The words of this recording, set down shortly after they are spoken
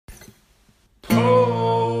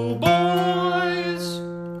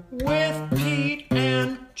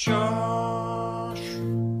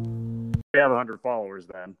100 followers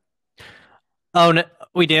then. Oh, no,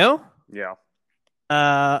 we do? Yeah.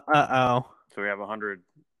 Uh-oh. So we have 100.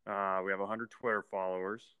 We have 100 Twitter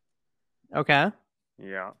followers. Okay.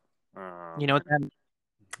 Yeah. You know what that...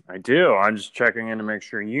 I do. I'm just checking in to make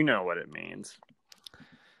sure you know what it means.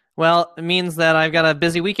 Well, it means that I've got a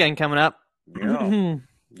busy weekend coming up.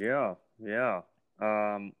 Yeah. Yeah.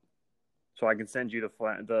 So I can send you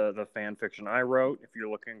the fan fiction I wrote if you're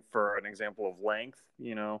looking for an example of length.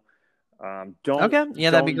 Don't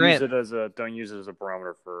that'd be great. Don't use it as a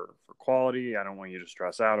barometer for quality. I don't want you to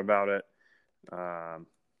stress out about it.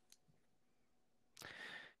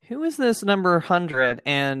 Who is this number 100?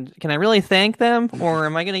 And can I really thank them, or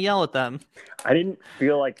am I going to yell at them? I didn't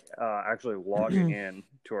feel like actually logging in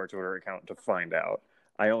to our Twitter account to find out.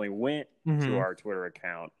 I only went to our Twitter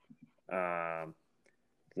account,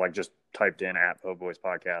 like just typed in @PoBoys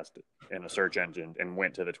Podcast in a search engine and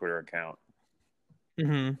went to the Twitter account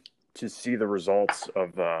to see the results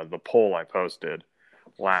of the poll I posted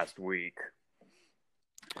last week.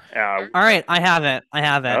 All right, I have it.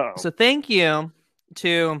 Uh-oh. So thank you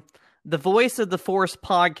to the Voice of the Force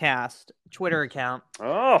Podcast Twitter account.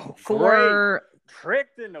 Oh, for great.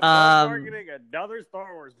 Tricked into targeting another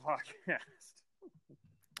Star Wars podcast.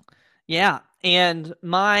 Yeah, and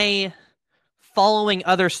my following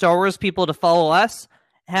other Star Wars people to follow us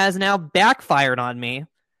has now backfired on me.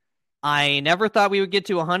 I never thought we would get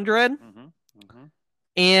to 100.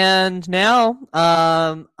 And now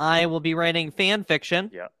I will be writing fan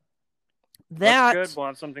fiction. Yeah. That's good. We'll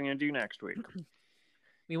have something to do next week.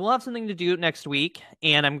 We will have something to do next week,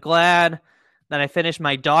 and I'm glad that I finished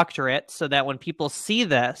my doctorate so that when people see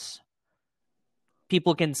this,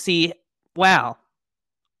 people can see, wow,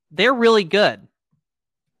 they're really good.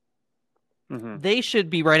 They should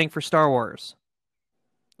be writing for Star Wars.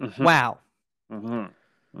 Wow.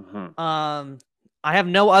 I have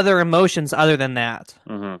no other emotions other than that.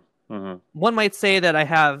 One might say that I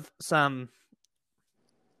have some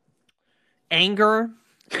anger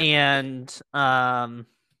and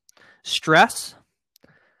stress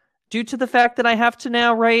due to the fact that I have to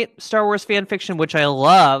now write Star Wars fan fiction, which I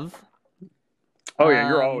love. Oh, yeah,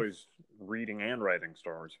 you're always reading and writing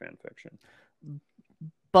Star Wars fan fiction.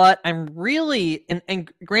 But I'm really,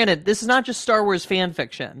 and granted, this is not just Star Wars fan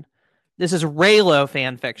fiction. This is Reylo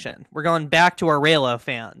fan fiction. We're going back to our Reylo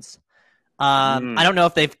fans. I don't know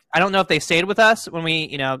if they stayed with us when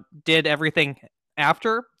we, did everything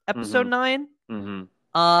after episode 9.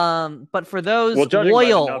 But for those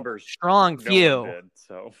loyal, strong few,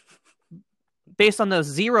 based on those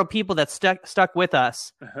 0 people that stuck with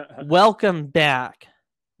us, welcome back.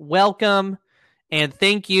 Welcome, and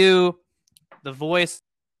thank you, The Voice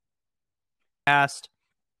Cast,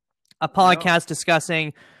 a podcast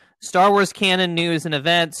discussing Star Wars canon news and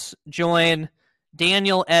events. Join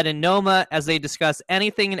Daniel, Ed, and Noma as they discuss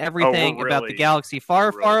anything and everything about the galaxy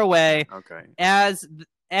far, far away. Okay. As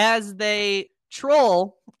they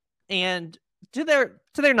troll, and to their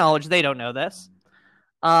knowledge, they don't know this.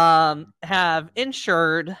 Have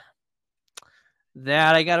ensured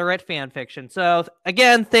that I got to write fan fiction. So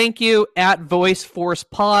again, thank you @Voice Force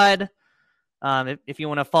Pod. If you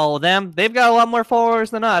want to follow them, they've got a lot more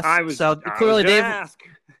followers than us. Clearly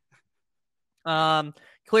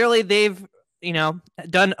they've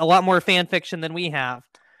done a lot more fan fiction than we have.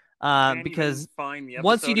 Because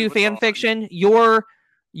once you do fan fiction, your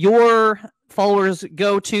followers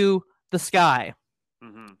go to the sky.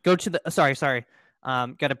 Go to the sorry.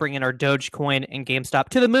 Got to bring in our Dogecoin and GameStop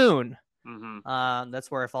to the moon.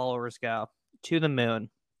 That's where our followers go, to the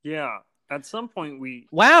moon. Yeah. At some point, we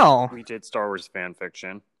did Star Wars fan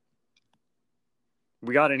fiction.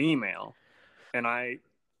 We got an email, and I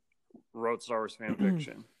wrote Star Wars fan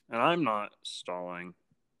fiction. And I'm not stalling.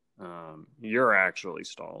 You're actually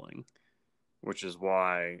stalling, which is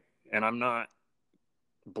why. And I'm not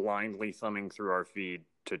blindly thumbing through our feed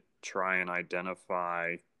to try and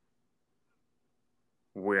identify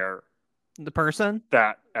where the person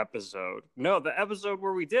that episode. No, the episode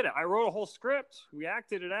where we did it. I wrote a whole script. We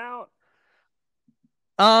acted it out.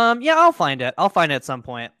 Yeah, I'll find it. I'll find it at some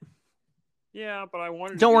point. Yeah, but I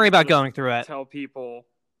wanted. Don't worry about going through it. Tell people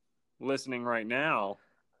listening right now.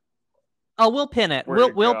 Oh, we'll pin it.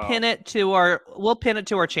 We'll pin it to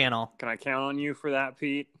our channel. Can I count on you for that,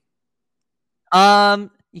 Pete?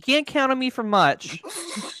 You can't count on me for much,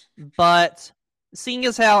 but seeing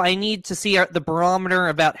as how I need to see the barometer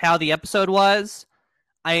about how the episode was,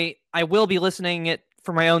 I will be listening it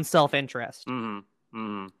for my own self-interest.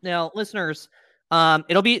 Now, listeners,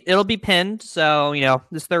 it'll be pinned. So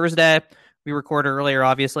this Thursday we recorded earlier,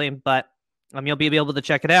 obviously, but you'll be able to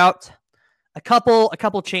check it out. A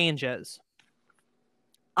couple changes.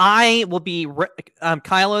 I will be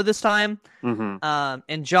Kylo this time,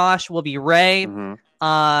 and Josh will be Rey.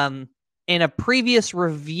 In a previous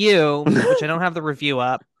review, which I don't have the review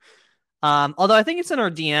up, although I think it's in our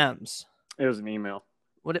DMs. It was an email.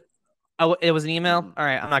 It was an email? All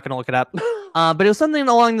right, I'm not going to look it up. But it was something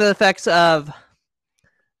along the effects of,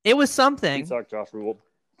 it was something. Josh ruled.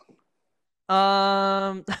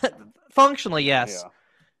 Functionally, yes. Yeah.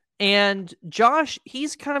 And Josh,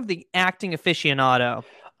 he's kind of the acting aficionado.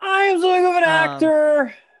 I am something of an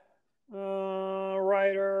actor,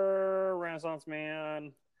 writer, Renaissance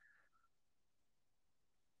man.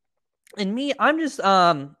 And me, I'm just,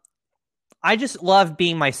 I just love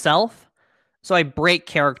being myself. So I break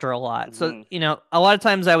character a lot. So, you know, a lot of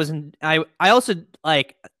times I also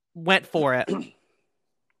like went for it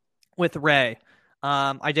with Rey.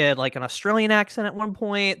 I did like an Australian accent at one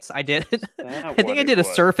point. I did, I think I did a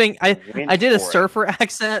surfing. I did a surfer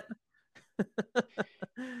accent.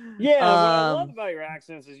 Yeah, what I love about your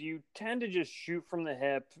accents is you tend to just shoot from the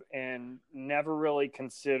hip and never really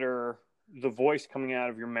consider the voice coming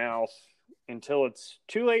out of your mouth until it's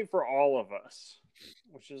too late for all of us,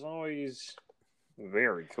 which is always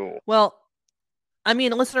very cool. Well, I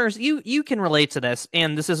mean, listeners, you can relate to this,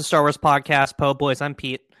 and this is a Star Wars podcast. Po Boys, I'm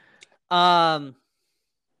Pete. I'm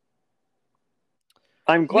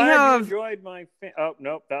glad you enjoyed my... Oh,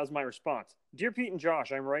 nope, that was my response. Dear Pete and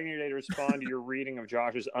Josh, I'm writing today to respond to your reading of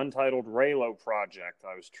Josh's untitled Reylo project.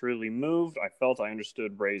 I was truly moved. I felt I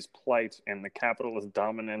understood Rey's plight and the capitalist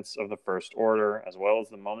dominance of the First Order, as well as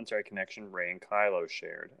the momentary connection Rey and Kylo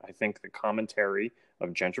shared. I think the commentary of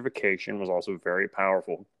gentrification was also very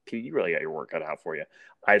powerful. Pete, you really got your work cut out for you.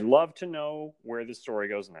 I'd love to know where the story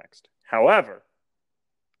goes next. However,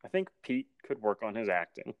 I think Pete could work on his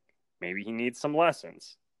acting. Maybe he needs some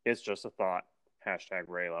lessons. It's just a thought. Hashtag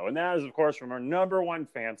Reylo. And that is, of course, from our number one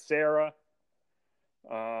fan, Sarah.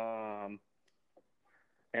 And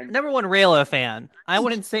number one Reylo fan. I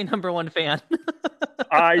wouldn't say number one fan.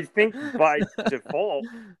 I think by default,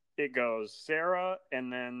 it goes Sarah,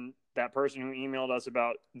 and then that person who emailed us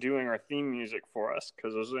about doing our theme music for us,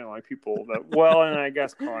 because those are the only people that... Well, and I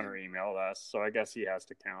guess Connor emailed us, so I guess he has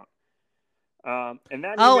to count.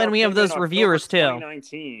 And we have those reviewers, too.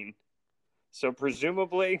 2019. So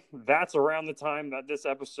presumably, that's around the time that this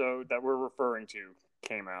episode that we're referring to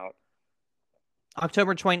came out.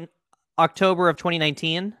 October of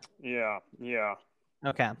 2019? Yeah.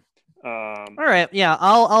 Okay. All right, yeah,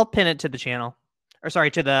 I'll pin it to the channel. Or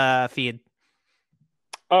sorry, to the feed.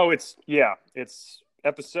 Oh, it's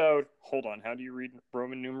episode... Hold on, how do you read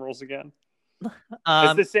Roman numerals again?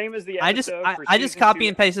 It's the same as the episode. I just copy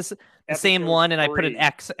and paste the same one, and I put an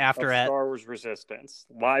X after it. Star Wars Resistance,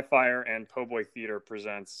 Live Fire, and Po' Boy Theater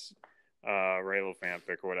presents Reylo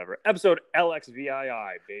fanfic or whatever. Episode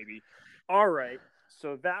LXVII, baby. All right,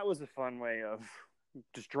 so that was a fun way of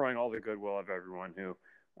destroying all the goodwill of everyone who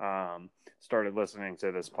started listening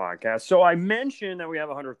to this podcast. So I mentioned that we have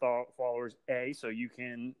 100 followers. So you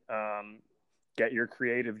can get your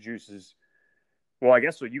creative juices. Well, I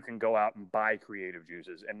guess so you can go out and buy creative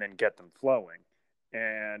juices and then get them flowing.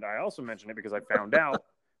 And I also mentioned it because I found out,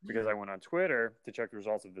 because I went on Twitter to check the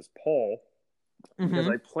results of this poll, because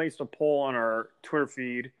I placed a poll on our Twitter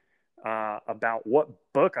feed about what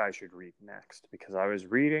book I should read next, because I was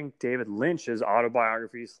reading David Lynch's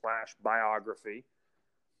autobiography/biography,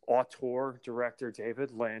 auteur, director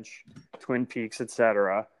David Lynch, Twin Peaks,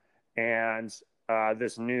 etc., and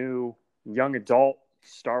this new young adult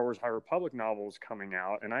Star Wars High Republic novels coming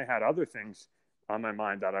out, and I had other things on my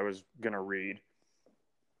mind that I was going to read,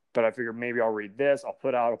 but I figured maybe I'll read this. I'll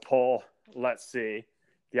put out a poll. Let's see.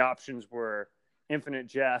 The options were Infinite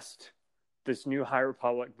Jest, this new High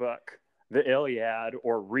Republic book, The Iliad,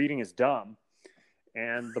 or Reading is Dumb.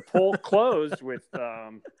 And the poll closed with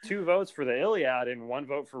 2 votes for The Iliad and 1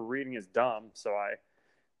 vote for Reading is Dumb. So I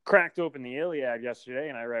cracked open The Iliad yesterday,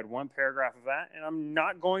 and I read 1 paragraph of that, and I'm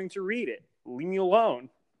not going to read it. Leave me alone.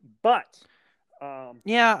 But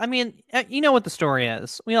yeah, I mean, you know what the story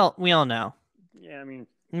is. We all know. Yeah, I mean,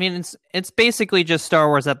 it's basically just Star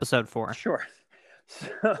Wars Episode 4. Sure.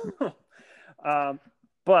 So,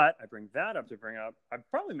 but I bring that up to bring up. I've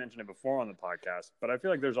probably mentioned it before on the podcast, but I feel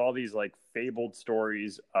like there's all these like fabled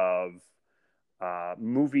stories of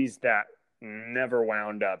movies that never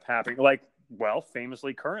wound up happening. Like, well,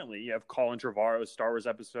 famously, currently, you have Colin Trevorrow's Star Wars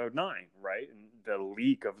Episode 9, right? And the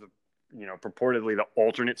leak of the, purportedly the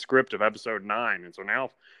alternate script of Episode 9. And so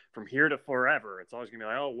now, from here to forever, it's always going to be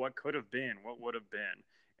like, oh, what could have been? What would have been?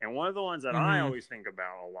 And one of the ones that I always think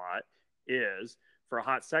about a lot is, for a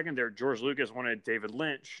hot second there, George Lucas wanted David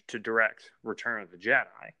Lynch to direct Return of the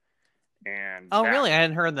Jedi. And really? I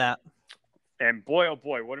hadn't heard that. And boy, oh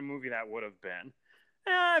boy, what a movie that would have been.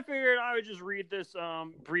 And I figured I would just read this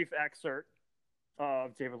brief excerpt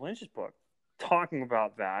of David Lynch's book talking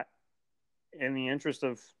about that in the interest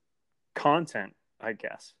of content, I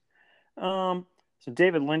guess. So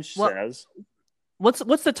David Lynch says...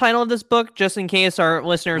 What's the title of this book, just in case our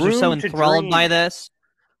listeners are so enthralled by this?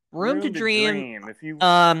 Room to Dream. If you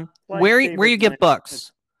where you get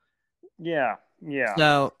books. Yeah.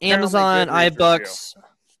 So Amazon, iBooks,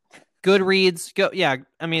 Goodreads.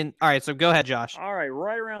 All right, so go ahead, Josh. All right,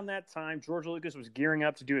 right around that time, George Lucas was gearing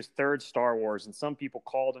up to do his third Star Wars, and some people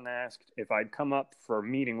called and asked if I'd come up for a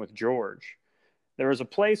meeting with George. There was a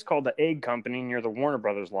place called the Egg Company near the Warner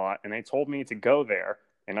Brothers lot, and they told me to go there,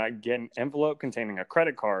 and I'd get an envelope containing a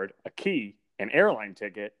credit card, a key, an airline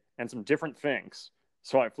ticket, and some different things.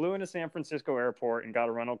 So I flew into San Francisco Airport and got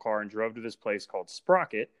a rental car and drove to this place called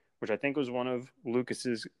Sprocket, which I think was one of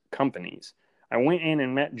Lucas's companies. I went in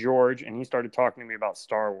and met George, and he started talking to me about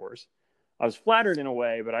Star Wars. I was flattered in a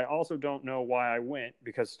way, but I also don't know why I went,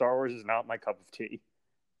 because Star Wars is not my cup of tea.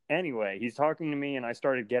 Anyway, he's talking to me, and I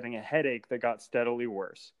started getting a headache that got steadily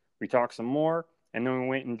worse. We talked some more, and then we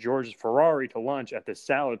went in George's Ferrari to lunch at this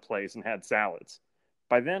salad place and had salads.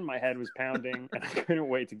 By then, my head was pounding, and I couldn't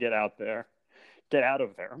wait to get out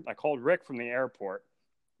of there. I called Rick from the airport.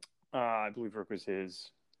 I believe Rick was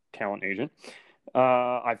his talent agent.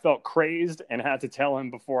 I felt crazed and had to tell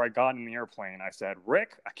him before I got in the airplane. I said,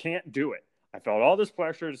 Rick, I can't do it. I felt all this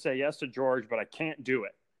pressure to say yes to George, but I can't do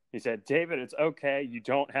it. He said, David, it's okay. You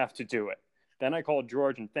don't have to do it. Then I called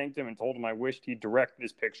George and thanked him and told him I wished he'd direct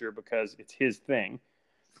this picture because it's his thing.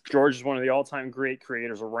 George is one of the all-time great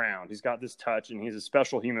creators around. He's got this touch, and he's a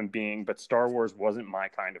special human being, but Star Wars wasn't my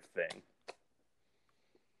kind of thing.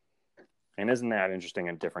 And isn't that interesting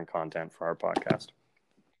and different content for our podcast?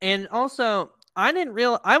 And also, I've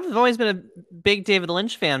always been a big David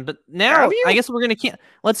Lynch fan, but now I guess we're going to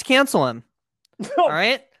let's cancel him. All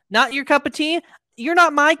right? Not your cup of tea. You're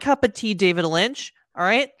not my cup of tea, David Lynch. All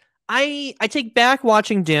right? I take back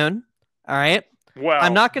watching Dune. All right? Well,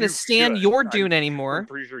 I'm not going to stand your Dune anymore. I'm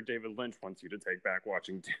pretty sure David Lynch wants you to take back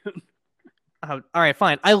watching Dune. Oh, all right,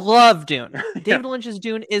 fine. I love Dune. David Lynch's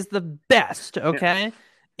Dune is the best, okay? Yeah.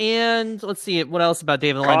 And let's see what else about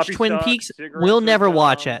David Lynch. Twin Peaks, we'll never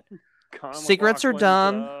watch it. Cigarettes are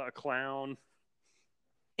dumb. A clown.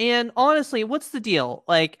 And honestly, what's the deal?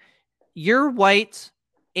 Like, you're white,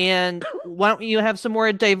 and why don't you have some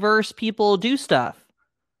more diverse people do stuff?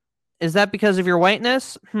 Is that because of your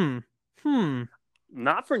whiteness?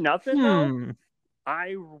 Not for nothing, though.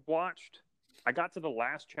 I got to the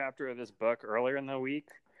last chapter of this book earlier in the week,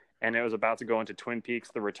 and it was about to go into Twin Peaks: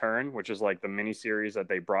 The Return, which is like the miniseries that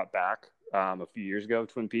they brought back a few years ago,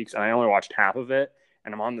 Twin Peaks. And I only watched half of it,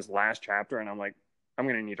 and I'm on this last chapter, and I'm like, I'm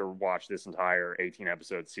going to need to watch this entire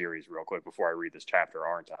 18-episode series real quick before I read this chapter,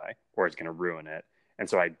 aren't I? Or it's going to ruin it. And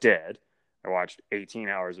so I did. I watched 18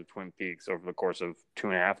 hours of Twin Peaks over the course of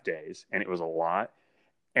 2.5 days, and it was a lot.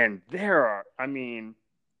 And there are,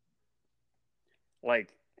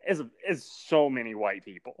 is so many white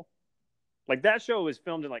people. Like, that show was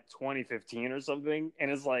filmed in like 2015 or something, and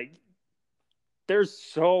it's like, there's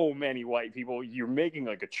so many white people. You're making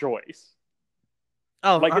like a choice.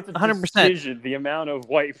 Oh, like it's a 100%. decision, the amount of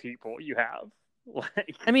white people you have.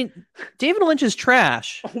 Like, David Lynch is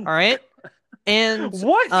trash. All right, and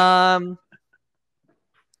what?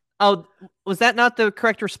 Oh, was that not the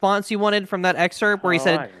correct response you wanted from that excerpt where he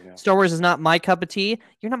said Star Wars is not my cup of tea?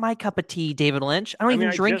 You're not my cup of tea, David Lynch. I don't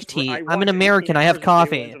even drink tea. I'm an American. I have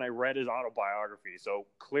coffee. And I read his autobiography, so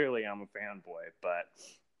clearly I'm a fanboy. But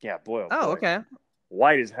yeah, boy. Oh, okay.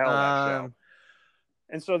 White as hell, that show.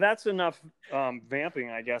 And so that's enough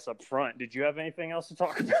vamping, I guess, up front. Did you have anything else to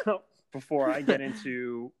talk about before I get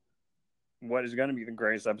into what is going to be the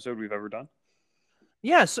greatest episode we've ever done?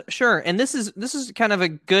 Yes, sure. And this is kind of a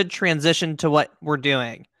good transition to what we're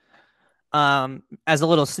doing as a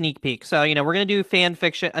little sneak peek. So, we're going to do fan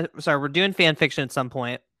fiction. We're doing fan fiction at some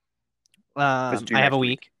point. I have a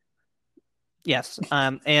week. Yes.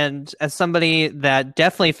 And as somebody that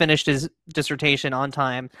definitely finished his dissertation on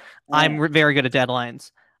time, I'm very good at deadlines.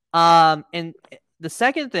 And the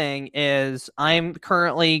second thing is I'm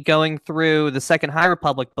currently going through the second High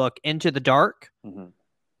Republic book, Into the Dark. Mm-hmm.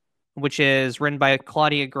 Which is written by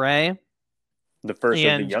Claudia Gray. The first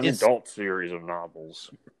of the young adult series of novels.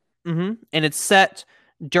 Mm-hmm. And it's set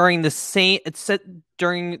during the same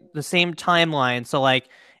timeline. So like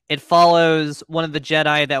it follows one of the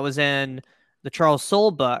Jedi that was in the Charles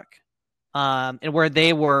Soule book. And where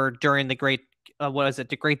they were during the great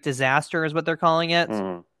the Great Disaster is what they're calling it.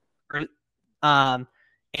 Mm. And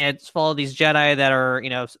it's followed these Jedi that are,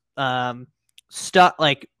 stuck,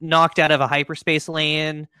 like knocked out of a hyperspace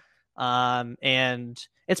lane. And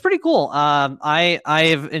it's pretty cool.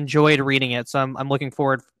 I've enjoyed reading it, so I'm looking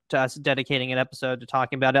forward to us dedicating an episode to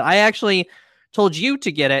talking about it. I actually told you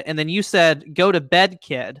to get it, and then you said, "Go to bed,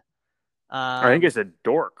 kid." I think it's a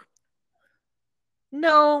dork.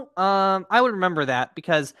 No, I would remember that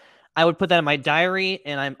because I would put that in my diary,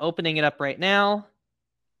 and I'm opening it up right now.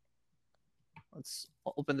 Let's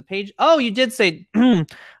open the page. Oh, you did say. All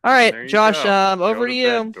right, Josh. Over to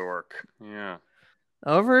you. Bed, dork. Yeah.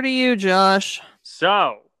 Over to you, Josh.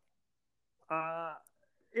 So,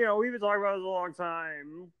 we've been talking about this a long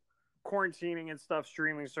time. Quarantining and stuff,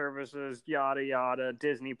 streaming services, yada yada,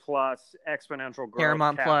 Disney Plus, exponential growth,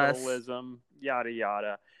 Paramount capitalism, Plus. yada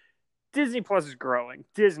yada. Disney Plus is growing.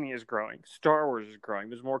 Disney is growing. Star Wars is growing.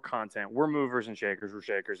 There's more content. We're movers and shakers. We're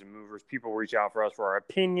shakers and movers. People reach out for us for our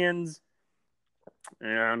opinions.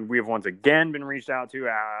 And we have once again been reached out to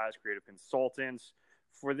as creative consultants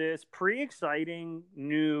for this pretty exciting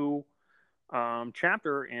new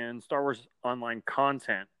chapter in Star Wars online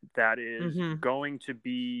content that is going to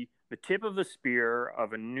be the tip of the spear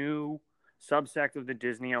of a new subsect of the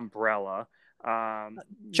Disney umbrella.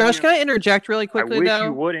 Josh, can I interject really quickly? I wish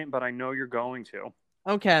you wouldn't, but I know you're going to.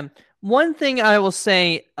 Okay. One thing I will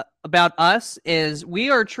say about us is we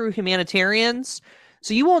are true humanitarians.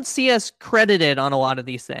 So you won't see us credited on a lot of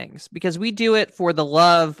these things because we do it for the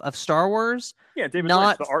love of Star Wars. Yeah, David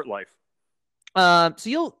Lynch, the art life.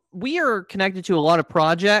 We are connected to a lot of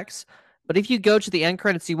projects, but if you go to the end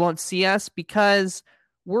credits, you won't see us because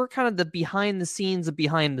we're kind of the behind the scenes of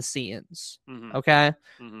behind the scenes. Okay.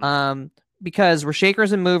 Because we're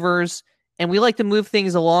shakers and movers, and we like to move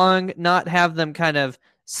things along, not have them kind of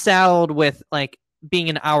saddled with like being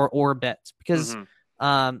in our orbit. Because,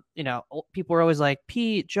 people are always like,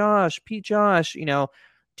 Pete, Josh,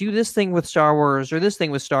 do this thing with Star Wars or this thing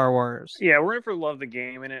with Star Wars. Yeah, we're in for love the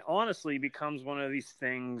game, and it honestly becomes one of these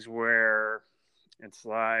things where it's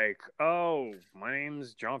like, oh, my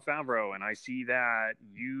name's Jon Favreau, and I see that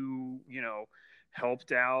you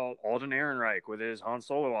helped out Alden Ehrenreich with his Han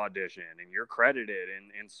Solo audition, and you're credited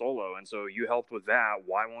in Solo, and so you helped with that.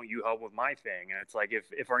 Why won't you help with my thing? And it's like,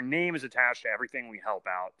 if our name is attached to everything we help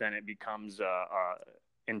out, then it becomes a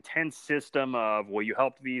intense system of, well, you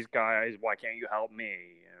helped these guys, why can't you help me?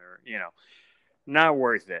 Or, not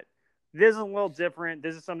worth it. This is a little different.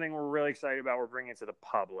 This is something we're really excited about. We're bringing it to the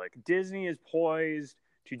public. Disney is poised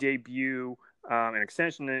to debut an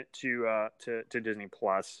extension to Disney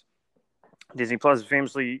Plus. Disney Plus is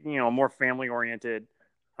famously, a more family-oriented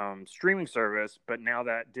streaming service, but now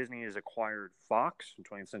that Disney has acquired Fox,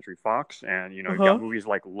 20th Century Fox, and, you've got movies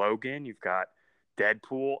like Logan, you've got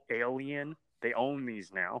Deadpool, Alien, they own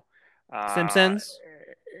these now. Simpsons?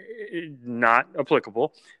 Not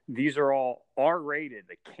applicable. These are all R-rated.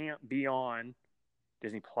 They can't be on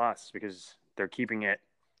Disney Plus because they're keeping it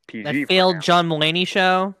PG. That failed John Mulaney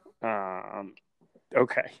show?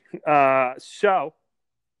 Okay. So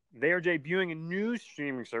they are debuting a new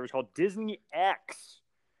streaming service called Disney X.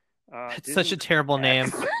 It's such a terrible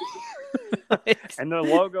name. And the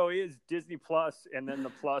logo is Disney Plus, and then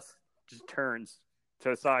the plus just turns to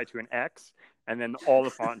the side to an X, and then all the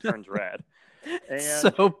font turns red. And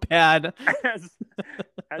so bad.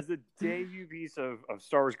 As the debut piece of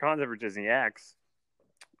Star Wars content for Disney X,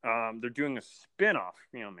 they're doing a spinoff.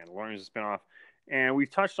 Mandalorian is a spinoff, and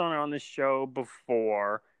we've touched on it on this show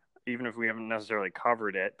before, even if we haven't necessarily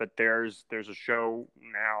covered it. But there's a show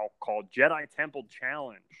now called Jedi Temple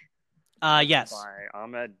Challenge. Yes, by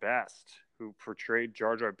Ahmed Best, who portrayed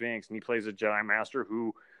Jar Jar Binks, and he plays a Jedi Master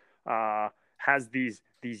who has these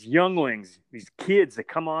younglings, these kids that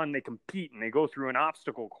come on, they compete, and they go through an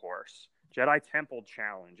obstacle course, Jedi Temple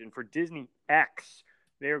Challenge. And for Disney X,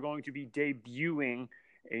 they are going to be debuting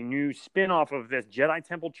a new spin-off of this, Jedi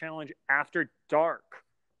Temple Challenge After Dark,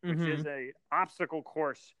 which is a obstacle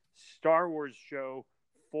course Star Wars show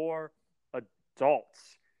for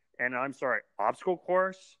adults. And I'm sorry, obstacle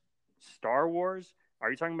course, Star Wars?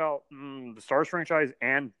 Are you talking about the Star Wars franchise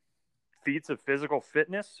and feats of physical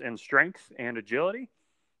fitness and strength and agility?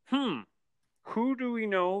 Who do we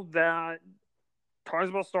know that talks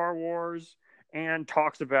about Star Wars and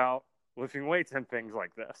talks about lifting weights and things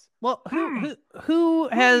like this? Well, who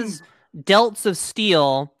has delts of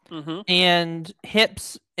steel and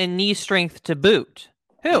hips and knee strength to boot?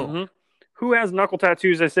 Who? Who has knuckle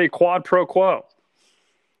tattoos that say quad pro quo?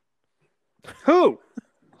 Who?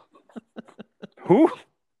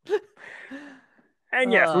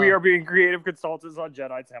 And yes, we are being creative consultants on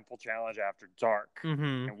Jedi Temple Challenge After Dark.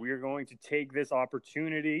 And we are going to take this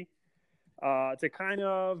opportunity to kind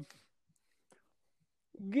of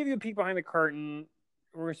give you a peek behind the curtain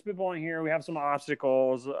we're spitballing here. We have some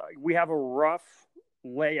obstacles. We have a rough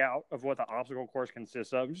layout of what the obstacle course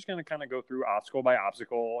consists of. I'm just going to kind of go through obstacle by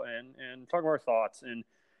obstacle and talk about our thoughts and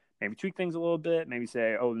maybe tweak things a little bit. Maybe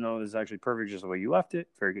say, oh, no, this is actually perfect just the way you left it.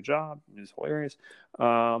 Very good job. It's hilarious.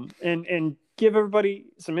 And give everybody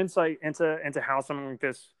some insight into how something like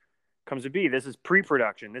this comes to be. This is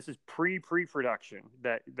pre-production. This is pre-production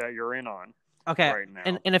that you're in on right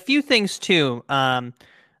now. And a few things, too.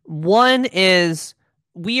 One is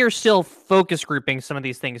we are still focus grouping some of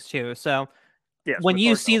these things, too. So when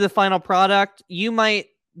you see the final product, you might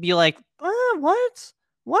be like, what?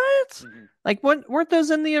 Mm-hmm. Like, weren't those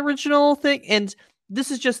in the original thing? And this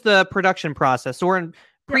is just the production process. So we're in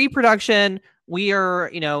pre-production. We are,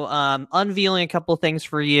 unveiling a couple of things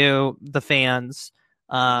for you, the fans.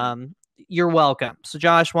 You're welcome. So,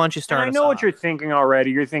 Josh, why don't you start? I know what you're thinking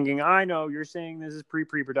already. You're thinking, I know you're saying this is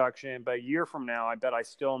pre-production, but a year from now, I bet I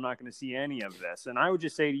still am not going to see any of this. And I would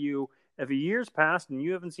just say to you, if a year's passed and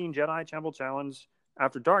you haven't seen Jedi Temple Challenge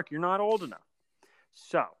After Dark, you're not old enough.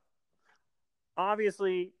 So,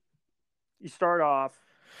 obviously, you start off,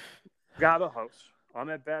 got the host.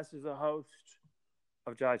 Ahmed Best is the host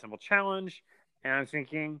of Jedi Temple Challenge, and I'm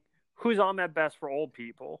thinking, who's Ahmed Best for old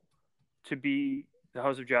people to be the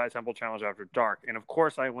host of Jedi Temple Challenge After Dark? And of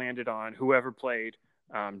course, I landed on whoever played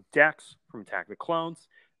Dex from Attack of the Clones.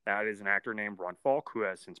 That is an actor named Ron Falk, who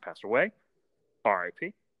has since passed away.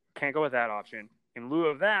 R.I.P. Can't go with that option. In lieu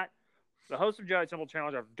of that, the host of Jedi Temple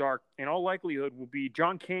Challenge After Dark, in all likelihood, will be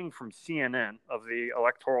John King from CNN of the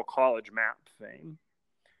Electoral College map fame.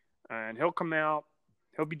 And he'll come out.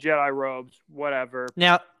 He'll be Jedi robes, whatever.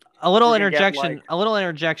 Now, a little interjection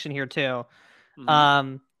here too.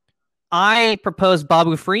 Mm-hmm. I proposed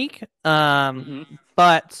Babu Freak,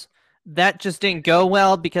 but that just didn't go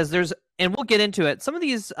well because and we'll get into it. Some of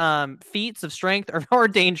these feats of strength are more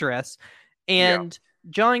dangerous, and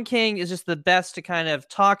John King is just the best to kind of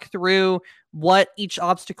talk through what each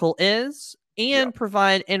obstacle is and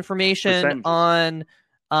provide information on,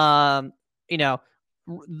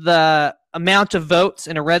 the amount of votes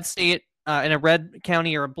in a red state, in a red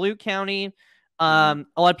county or a blue county. A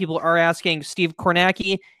lot of people are asking Steve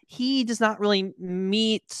Kornacki. He does not really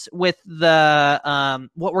meet with the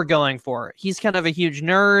what we're going for. He's kind of a huge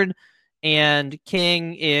nerd, and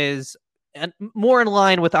King is more in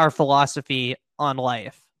line with our philosophy on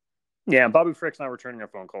life. Yeah, Babu Frick's not returning our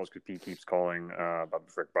phone calls because Pete keeps calling Babu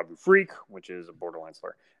Frick Babu Freak, which is a borderline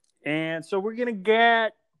slur. And so we're gonna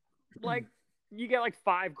get you get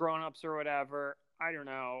 5 grown-ups or whatever. I don't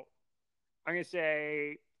know. I'm gonna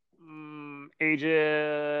say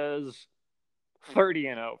ages 30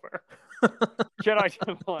 and over. Jedi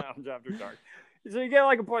Temple Lounge After Dark. So you get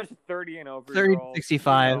a bunch of 30 and over. 30 to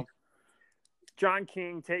 65. John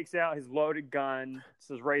King takes out his loaded gun,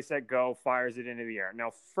 says race, set, go, fires it into the air.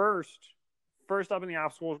 Now, first up in the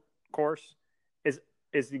obstacle course is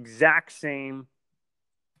the exact same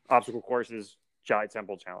obstacle course as Jedi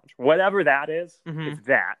Temple Challenge. Whatever that is, it's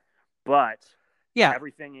that. But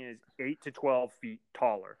everything is 8 to 12 feet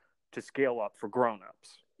taller to scale up for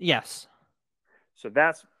grown-ups. Yes. So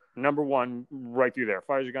that's number one right through there.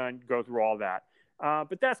 Fires your gun, go through all that.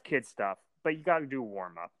 But that's kid stuff. But you got to do a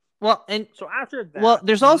warm-up. Well, and so after that,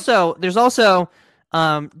 there's also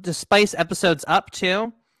to spice episodes up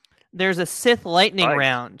too. There's a Sith lightning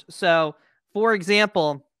round. So, for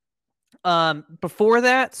example, before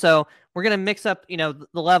that, so we're gonna mix up, the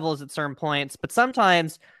levels at certain points. But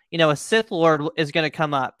sometimes, a Sith Lord is gonna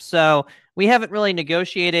come up. So we haven't really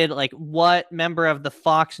negotiated what member of the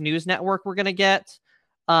Fox News Network we're gonna get.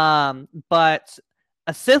 But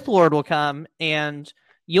a Sith Lord will come and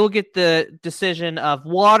you'll get the decision of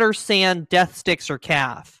water, sand, death sticks, or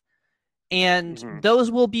calf. And those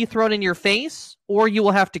will be thrown in your face, or you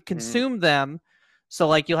will have to consume them.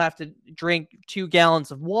 So, you'll have to drink 2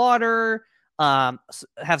 gallons of water, have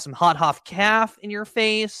some hot calf in your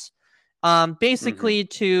face, basically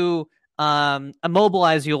to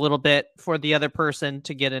immobilize you a little bit for the other person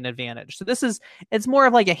to get an advantage. So it's more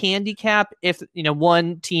of a handicap if,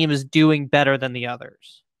 one team is doing better than the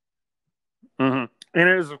others. And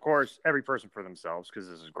it is, of course, every person for themselves because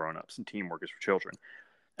this is grown-ups and teamwork is for children.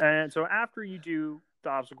 And so after you do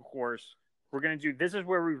the obstacle course, we're going to do – this is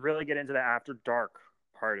where we really get into the After Dark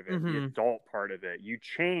part of it, the adult part of it. You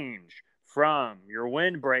change from your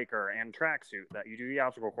windbreaker and tracksuit that you do the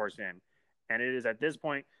obstacle course in. And it is at this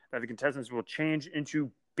point that the contestants will change into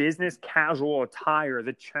business casual attire.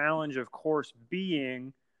 The challenge, of course,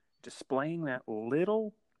 being displaying that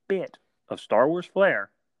little bit of Star Wars flair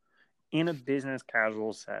in a business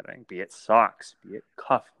casual setting, be it socks, be it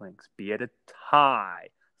cufflinks, be it a tie,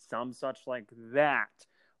 some such like that.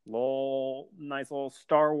 Nice little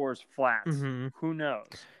Star Wars flats. Mm-hmm. Who knows?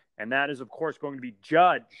 And that is, of course, going to be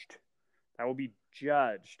judged. That will be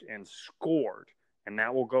judged and scored. And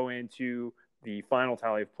that will go into the final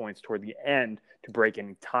tally of points toward the end to break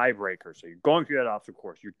any tiebreakers. So you're going through that obstacle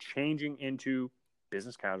course. You're changing into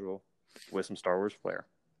business casual with some Star Wars flair.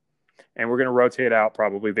 And we're going to rotate out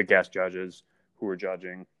probably the guest judges who are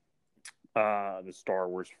judging the Star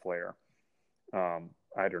Wars flair.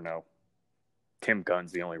 I don't know. Tim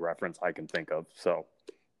Gunn's the only reference I can think of. So,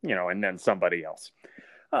 and then somebody else.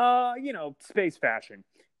 Space fashion.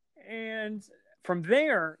 And from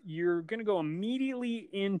there, you're going to go immediately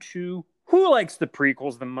into who likes the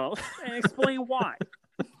prequels the most and explain why.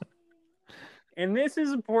 And this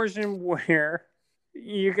is a portion where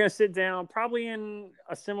you're going to sit down probably in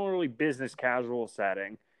a similarly business casual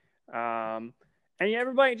setting. And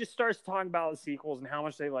everybody just starts talking about the sequels and how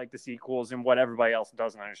much they like the sequels and what everybody else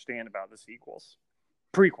doesn't understand about the sequels.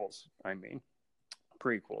 Prequels.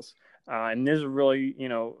 And this is really,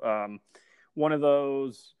 one of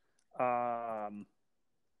those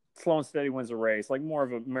slow and steady wins a race, like more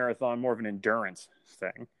of a marathon, more of an endurance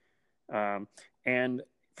thing. And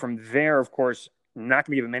from there, of course, not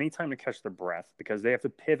going to give them any time to catch their breath because they have to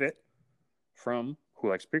pivot from who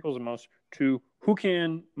likes prequels the most to who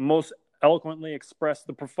can most eloquently express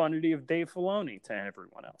the profundity of Dave Filoni to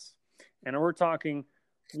everyone else. And we're talking,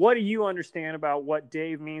 what do you understand about what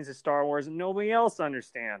Dave means to Star Wars and nobody else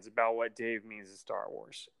understands about what Dave means to Star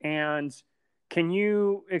Wars? And can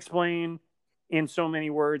you explain in so many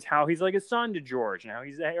words how he's like a son to George and how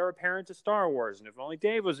he's the heir apparent to Star Wars? And if only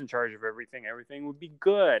Dave was in charge of everything, everything would be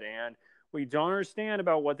good. And we don't understand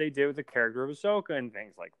about what they did with the character of Ahsoka and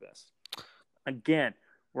things like this. Again,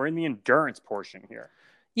 we're in the endurance portion here.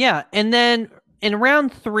 Yeah, and then in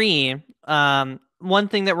round 3, one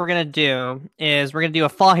thing that we're going to do is we're going to do a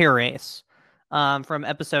Fahir race from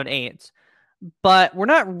episode 8. But we're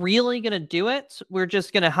not really going to do it. We're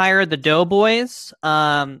just going to hire the doughboys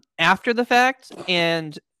after the fact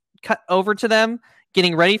and cut over to them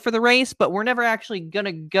getting ready for the race. But we're never actually going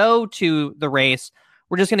to go to the race.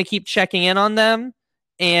 We're just going to keep checking in on them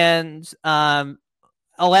and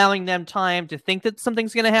allowing them time to think that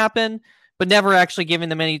something's going to happen, but never actually giving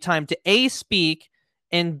them any time to A, speak,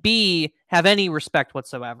 and B, have any respect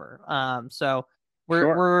whatsoever. So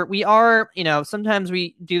we are, sometimes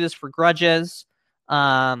we do this for grudges.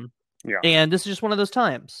 And this is just one of those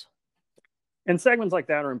times. And segments like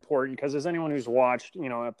that are important because as anyone who's watched,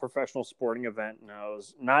 a professional sporting event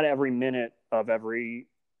knows, not every minute of every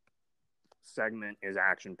segment is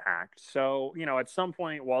action-packed. So, at some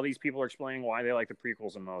point, while these people are explaining why they like the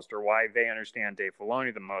prequels the most or why they understand Dave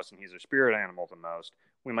Filoni the most and he's a spirit animal the most,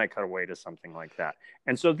 we might cut away to something like that.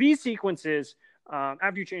 And so these sequences,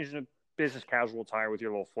 after you change into business casual attire with your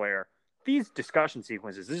little flair, these discussion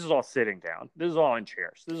sequences, this is all sitting down. This is all in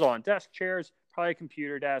chairs. This is all in desk chairs, probably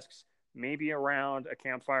computer desks, maybe around a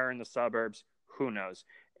campfire in the suburbs. Who knows?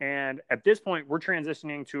 And at this point, we're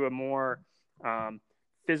transitioning to a more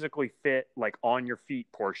physically fit, like on your feet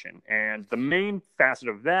portion. And the main facet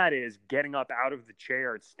of that is getting up out of the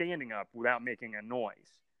chair and standing up without making a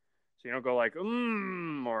noise. So you don't go like,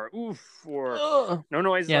 or oof, or no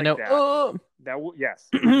noise like that. Yes,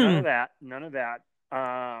 none of that.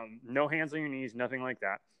 No hands on your knees, nothing like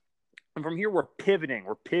that. And from here, we're pivoting.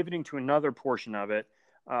 We're pivoting to another portion of it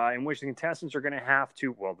in which the contestants are going to have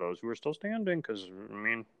to, well, those who are still standing, because,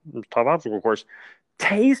 top obstacle course,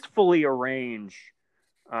 tastefully arrange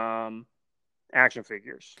action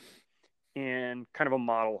figures in kind of a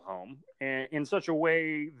model home and in such a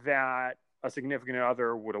way that a significant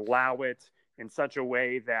other would allow it, in such a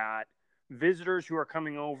way that visitors who are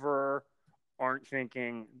coming over aren't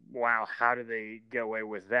thinking, wow, how do they get away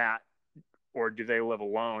with that? Or do they live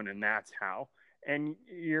alone and that's how? And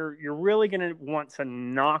you're really going to want to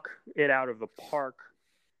knock it out of the park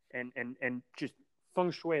and just feng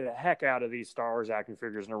shui the heck out of these Star Wars action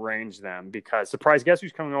figures and arrange them because, surprise, guess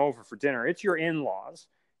who's coming over for dinner? It's your in-laws.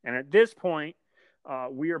 And at this point,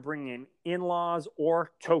 we are bringing in-laws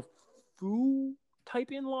or tofu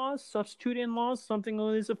type in-laws, substitute in-laws, something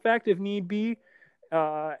to this effect if need be.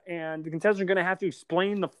 And the contestants are going to have to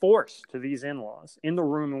explain the Force to these in-laws in the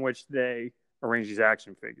room in which they arrange these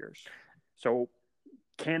action figures. So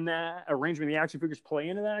can that arrangement of the action figures play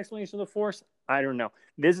into that explanation of the Force? I don't know.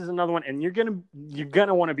 This is another one, and you're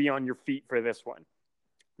gonna want to be on your feet for this one.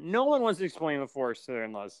 No one wants to explain the Force to their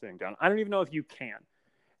in-laws sitting down. I don't even know if you can.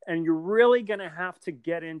 And you're really gonna have to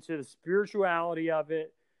get into the spirituality of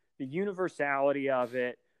it, the universality of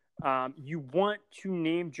it. You want to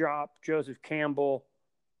name drop Joseph Campbell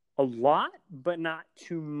a lot, but not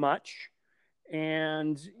too much.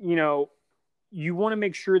 And, you want to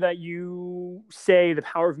make sure that you say the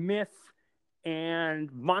power of myth and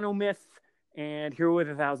monomyth and Hero with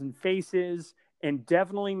 1,000 Faces, and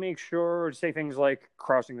definitely make sure to say things like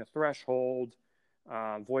crossing the threshold,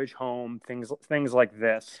 voyage home, things like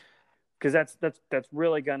this, because that's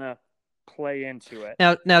really gonna play into it.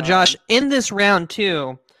 Now, Josh, in this round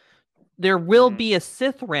too, there will be a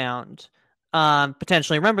Sith round.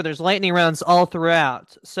 Potentially. Remember, there's lightning rounds all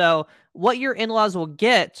throughout. So what your in-laws will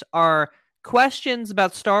get are questions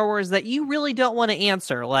about Star Wars that you really don't want to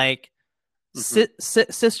answer, like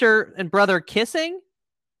sister and brother kissing?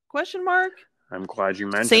 Question mark. I'm glad you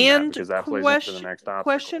mentioned that, because that plays into the next obstacle.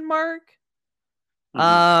 Question mark.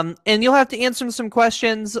 And you'll have to answer some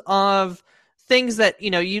questions of things that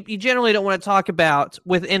you generally don't want to talk about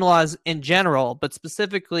with in-laws in general, but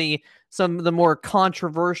specifically some of the more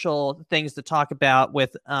controversial things to talk about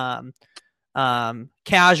with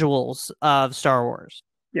casuals of Star Wars.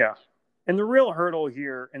 Yeah. And the real hurdle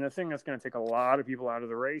here, and the thing that's going to take a lot of people out of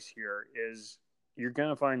the race here, is you're going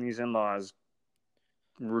to find these in-laws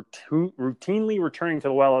routinely returning to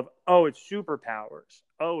the well of, oh, it's superpowers.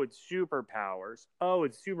 Oh, it's superpowers. Oh,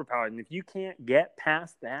 it's superpowers. And if you can't get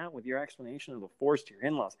past that with your explanation of the Force to your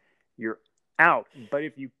in-laws, you're out. But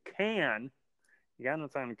if you can, you got no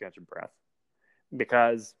time to catch your breath.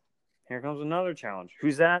 Because here comes another challenge.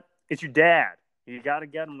 Who's that? It's your dad. You got to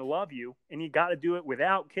get him to love you, and you got to do it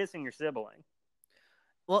without kissing your sibling.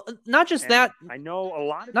 Well, not just that. I know a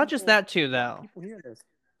lot of not people, just that too, though. People hear this.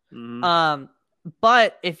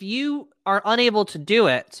 But if you are unable to do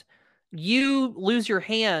it, you lose your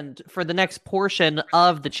hand for the next portion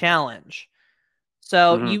of the challenge.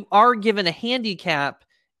 So you are given a handicap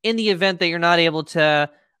in the event that you're not able to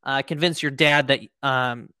convince your dad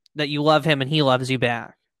that you love him and he loves you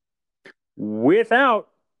back. Without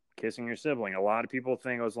kissing your sibling. A lot of people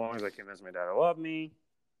think, as long as I convince my dad to love me,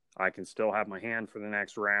 I can still have my hand for the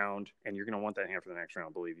next round. And you're going to want that hand for the next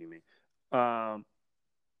round, believe you me.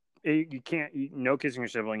 You can't, no kissing your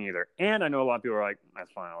sibling either. And I know a lot of people are like,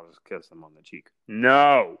 that's fine, I'll just kiss them on the cheek.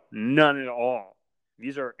 No, none at all.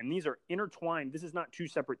 These are intertwined. This is not two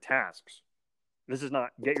separate tasks. This is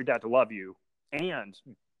not get your dad to love you and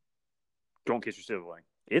don't kiss your sibling.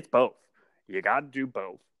 It's both. You got to do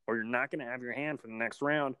both, or you're not going to have your hand for the next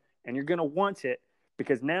round, and you're going to want it,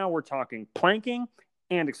 because now we're talking planking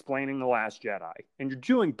and explaining The Last Jedi, and you're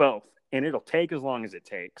doing both, and it'll take as long as it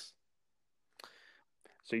takes.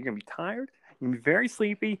 So you're going to be tired, you're going to be very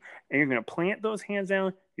sleepy, and you're going to plant those hands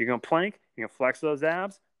down, you're going to plank, you're going to flex those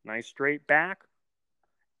abs, nice straight back,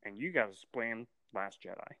 and you got to explain Last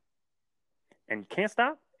Jedi. And you can't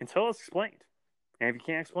stop until it's explained. And if you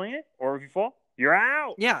can't explain it, or if you fall, you're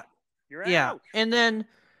out. Yeah. You're out. And then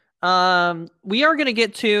we are going to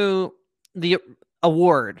get to the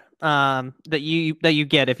award that you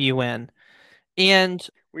get if you win. And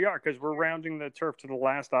we are, because we're rounding the turf to the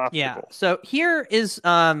last obstacle. Yeah. So here is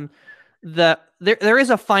there is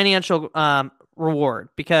a financial reward,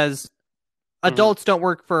 because adults don't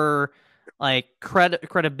work for like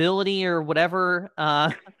credibility or whatever.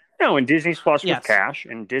 No, and Disney's flush with cash,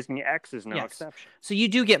 and Disney X is no exception. So you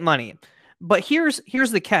do get money. But here's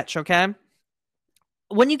the catch, okay?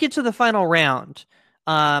 When you get to the final round,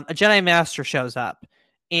 a Jedi Master shows up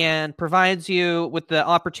and provides you with the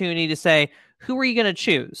opportunity to say, who are you going to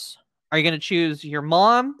choose? Are you going to choose your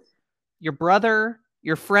mom, your brother,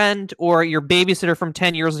 your friend, or your babysitter from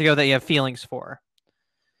 10 years ago that you have feelings for?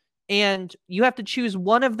 And you have to choose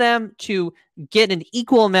one of them to get an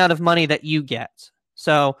equal amount of money that you get.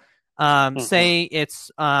 So say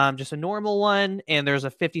it's just a normal one and there's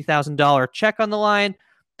a $50,000 check on the line.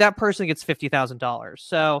 That person gets $50,000.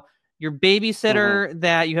 So your babysitter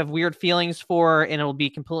that you have weird feelings for, and it'll be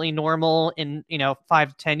completely normal in 5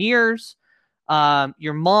 to 10 years.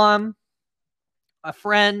 Your mom, a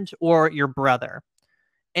friend, or your brother.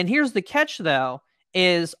 And here's the catch, though,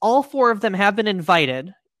 is all four of them have been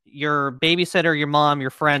invited. Your babysitter, your mom, your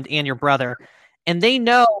friend, and your brother. And they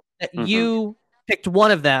know that you picked one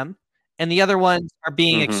of them and the other ones are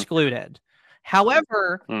being excluded.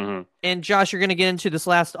 However, and Josh, you're going to get into this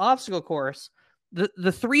last obstacle course,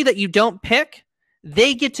 the three that you don't pick,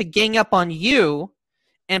 they get to gang up on you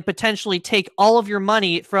and potentially take all of your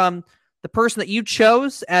money from the person that you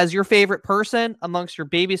chose as your favorite person amongst your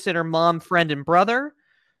babysitter, mom, friend, and brother.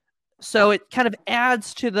 So it kind of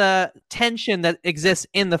adds to the tension that exists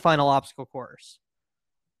in the final obstacle course.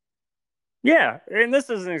 Yeah, and this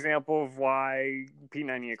is an example of why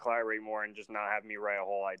P9 need to collaborate more and just not have me write a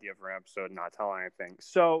whole idea for an episode and not tell anything.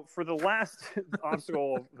 So for the last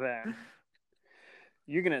obstacle, then,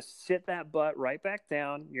 you're going to sit that butt right back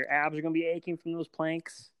down. Your abs are going to be aching from those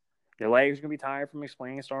planks. Your legs are going to be tired from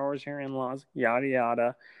explaining Star Wars to your in-laws, yada,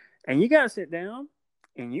 yada. And you got to sit down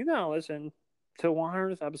and you got to listen to the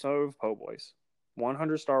 100th episode of Po' Boys.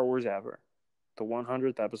 100 Star Wars ever. The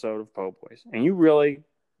 100th episode of Po' Boys. And you really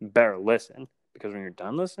better listen, because when you're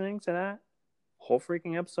done listening to that whole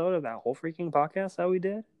freaking episode of that whole freaking podcast that we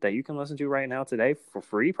did, that you can listen to right now today for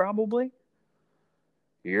free probably,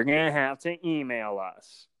 you're going to have to email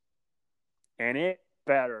us. And it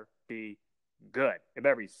better be good. It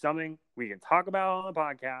better be something we can talk about on the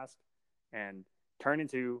podcast and turn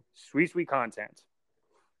into sweet, sweet content.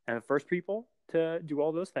 And the first people to do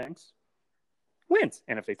all those things wins.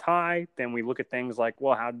 And if they tie, then we look at things like,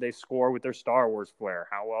 well, how did they score with their Star Wars flair?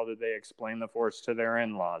 How well did they explain the Force to their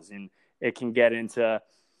in-laws? And it can get into, a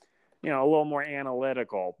little more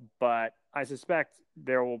analytical. But I suspect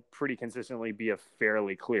there will pretty consistently be a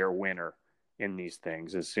fairly clear winner in these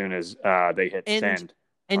things as soon as they hit send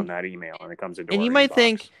on that email and it comes into. And you might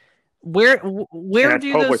think, where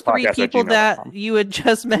do those three people that you had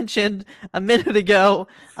just mentioned a minute ago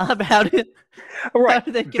how do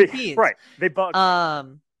they compete? They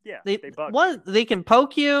bug. They bug. They can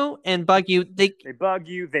poke you and bug you. They bug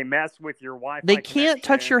you. They mess with your Wi-Fi. They can't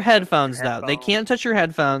touch your headphones though. They can't touch your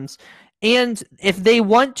headphones. And if they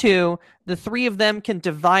want to, the three of them can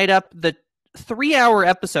divide up the 3-hour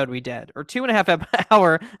episode we did, or 2.5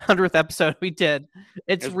 hour 100th episode we did.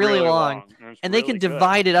 It's really long. And they can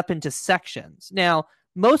divide it up into sections. Now,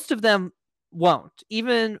 most of them won't,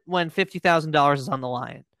 even when $50,000 is on the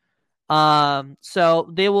line.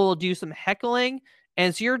 So they will do some heckling, and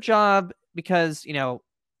it's your job, because, Jedi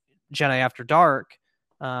After Dark,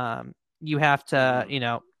 you have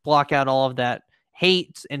to, block out all of that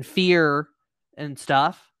hate and fear and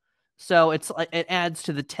stuff. So it adds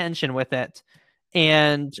to the tension with it.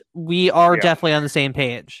 And we are definitely on the same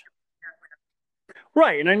page.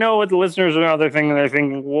 Right. And I know what the listeners are they're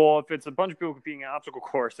thinking, well, if it's a bunch of people competing an obstacle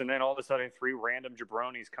course and then all of a sudden 3 random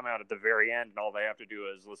jabronis come out at the very end and all they have to do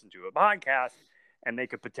is listen to a podcast and they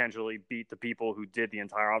could potentially beat the people who did the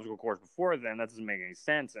entire obstacle course before then, that doesn't make any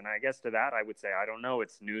sense. And I guess to that, I would say, I don't know.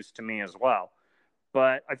 It's news to me as well.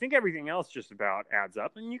 But I think everything else just about adds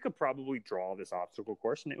up, and you could probably draw this obstacle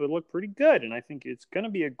course, and it would look pretty good. And I think it's going to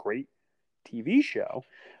be a great TV show.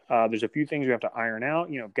 There's a few things you have to iron out,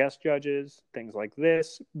 guest judges, things like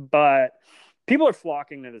this. But people are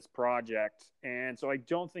flocking to this project, and so I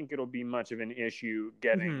don't think it'll be much of an issue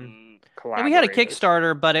getting collaborators. We had a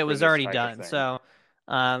Kickstarter, but it was already done. So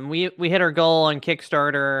we hit our goal on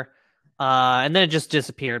Kickstarter, and then it just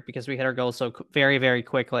disappeared because we hit our goal so very, very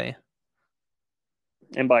quickly.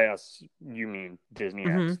 And by us, you mean Disney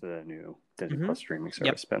X, the new Disney Plus streaming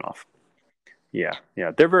service spinoff. Yeah,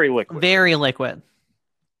 they're very liquid. Very liquid.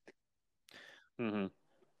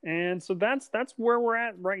 And so that's where we're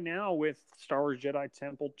at right now with Star Wars Jedi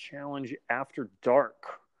Temple Challenge After Dark.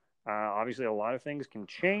 Obviously, a lot of things can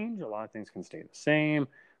change. A lot of things can stay the same.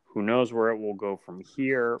 Who knows where it will go from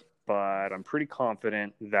here? But I'm pretty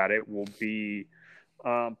confident that it will be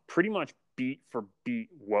pretty much beat for beat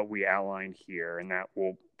what we outlined here, and that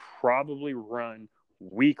will probably run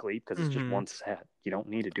weekly because it's just one set. You don't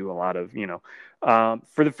need to do a lot of,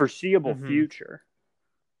 for the foreseeable future.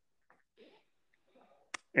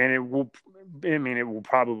 And it will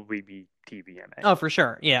probably be TVMA. Oh, for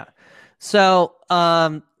sure. Yeah. So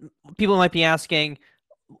people might be asking,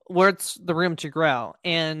 where's the room to grow?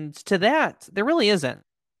 And to that, there really isn't.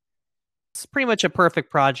 It's pretty much a perfect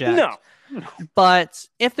project. No. But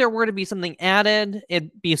if there were to be something added,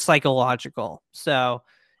 it'd be psychological. So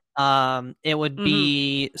it would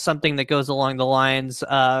be something that goes along the lines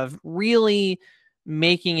of really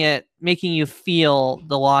making you feel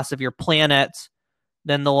the loss of your planet,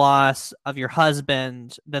 then the loss of your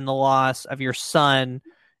husband, then the loss of your son,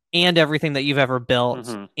 and everything that you've ever built,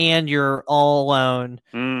 and you're all alone,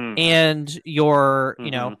 and your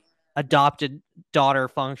adopted daughter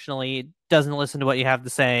functionally doesn't listen to what you have to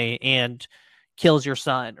say and kills your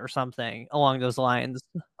son or something along those lines.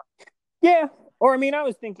 Yeah. Or, I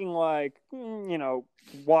was thinking like,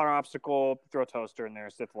 water obstacle, throw a toaster in there,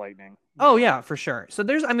 Sith lightning. Oh, yeah, for sure. So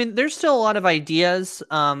there's still a lot of ideas,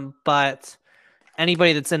 but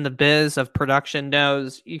anybody that's in the biz of production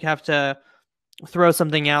knows you have to throw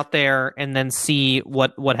something out there and then see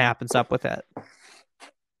what happens up with it.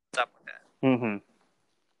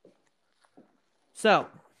 So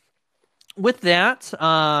with that,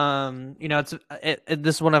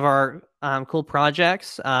 this is one of our cool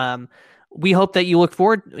projects. We hope that you look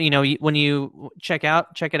forward, when you check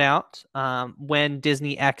it out when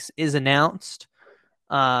Disney X is announced.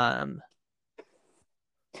 Yeah,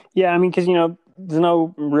 because there's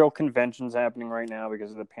no real conventions happening right now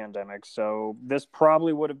because of the pandemic. So this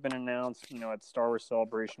probably would have been announced, at Star Wars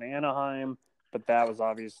Celebration Anaheim, but that was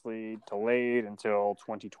obviously delayed until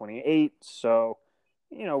 2028. So,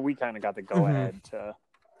 we kind of got the go ahead to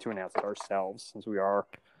announce it ourselves, since we are.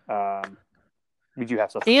 We do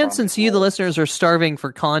have such. And since you, the listeners, are starving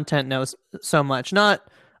for content so much, not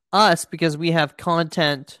us, because we have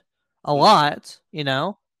content a lot,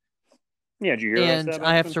 Yeah, did you hear and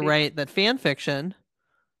I have to write that fan fiction.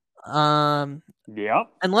 Yep.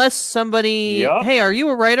 Unless somebody, hey, are you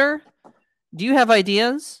a writer? Do you have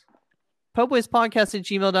ideas?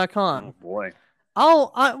 PoBoysPodcast@gmail.com. Oh boy.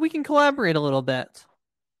 We can collaborate a little bit.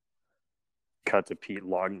 Cut to Pete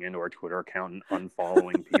logging into our Twitter account and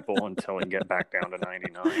unfollowing people until we get back down to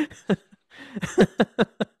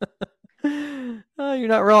 99. Oh, you're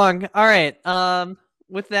not wrong. All right.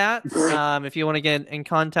 With that, if you want to get in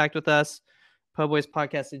contact with us,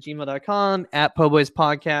 PoBoysPodcast@gmail.com,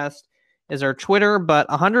 @PoBoysPodcast is our Twitter, but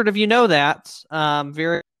 100 of you know that.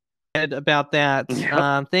 Very good about that.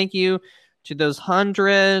 Yep. Thank you to those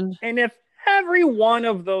 100. And if every one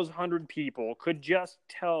of those 100 people could just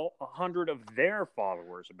tell 100 of their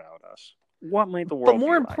followers about us, what might the world be like? But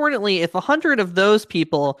more importantly, if 100 of those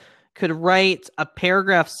people could write a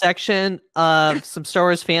paragraph section of some Star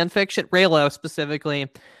Wars fan fiction, Reylo specifically,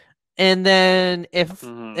 and then if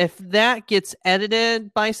that gets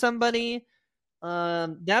edited by somebody,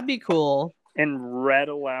 that'd be cool. And read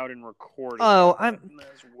aloud and recorded. Oh, I mean,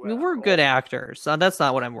 we're good actors. That's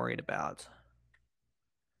not what I'm worried about.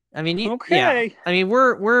 I mean, yeah. I mean,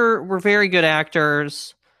 we're very good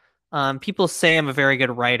actors. People say I'm a very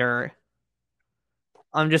good writer.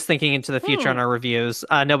 I'm just thinking into the future on our reviews.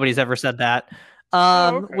 Nobody's ever said that.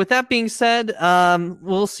 Okay. With that being said,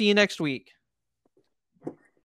 we'll see you next week.